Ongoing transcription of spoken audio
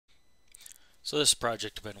So this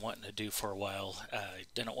project I've been wanting to do for a while. I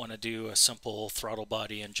didn't want to do a simple throttle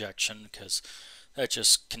body injection because that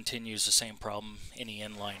just continues the same problem any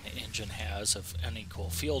inline engine has of unequal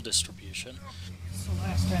fuel distribution. It's the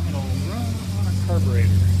last time it'll run on a carburetor.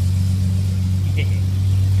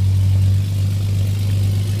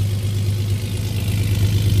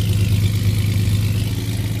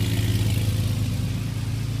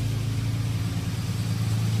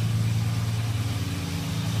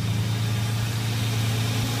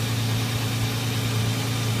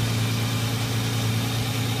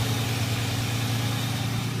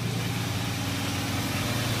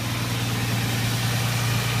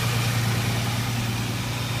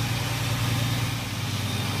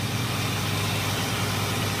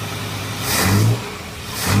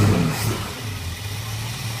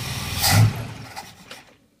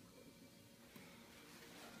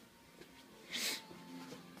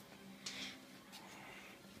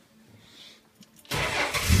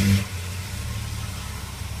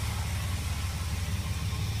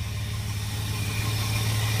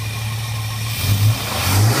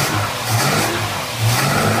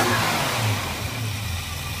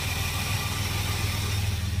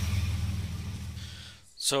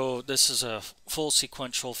 So this is a full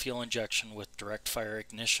sequential fuel injection with direct fire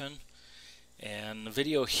ignition, and the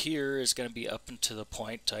video here is going to be up until the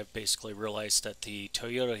point I've basically realized that the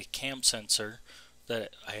Toyota cam sensor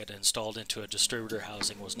that I had installed into a distributor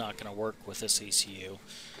housing was not going to work with this ECU.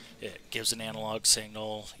 It gives an analog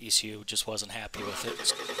signal, ECU just wasn't happy with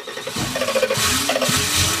it.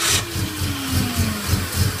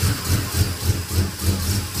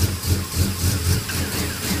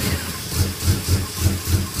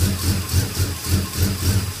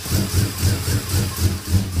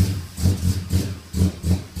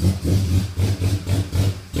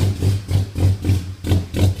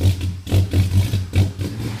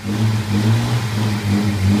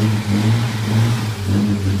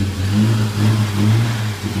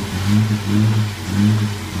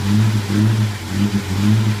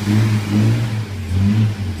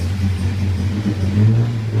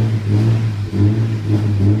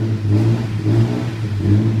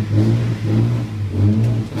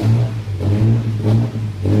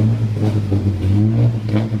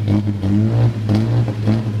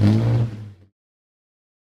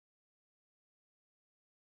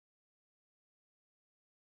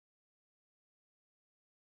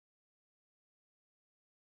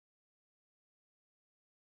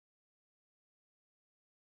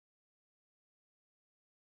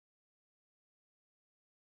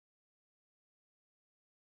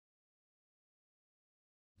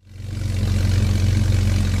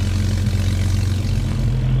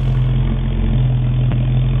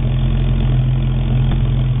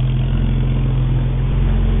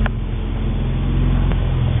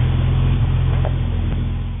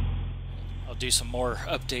 Do some more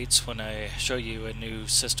updates when I show you a new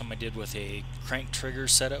system I did with a crank trigger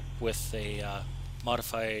setup with a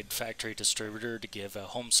modified factory distributor to give a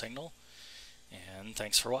home signal. And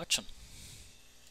thanks for watching.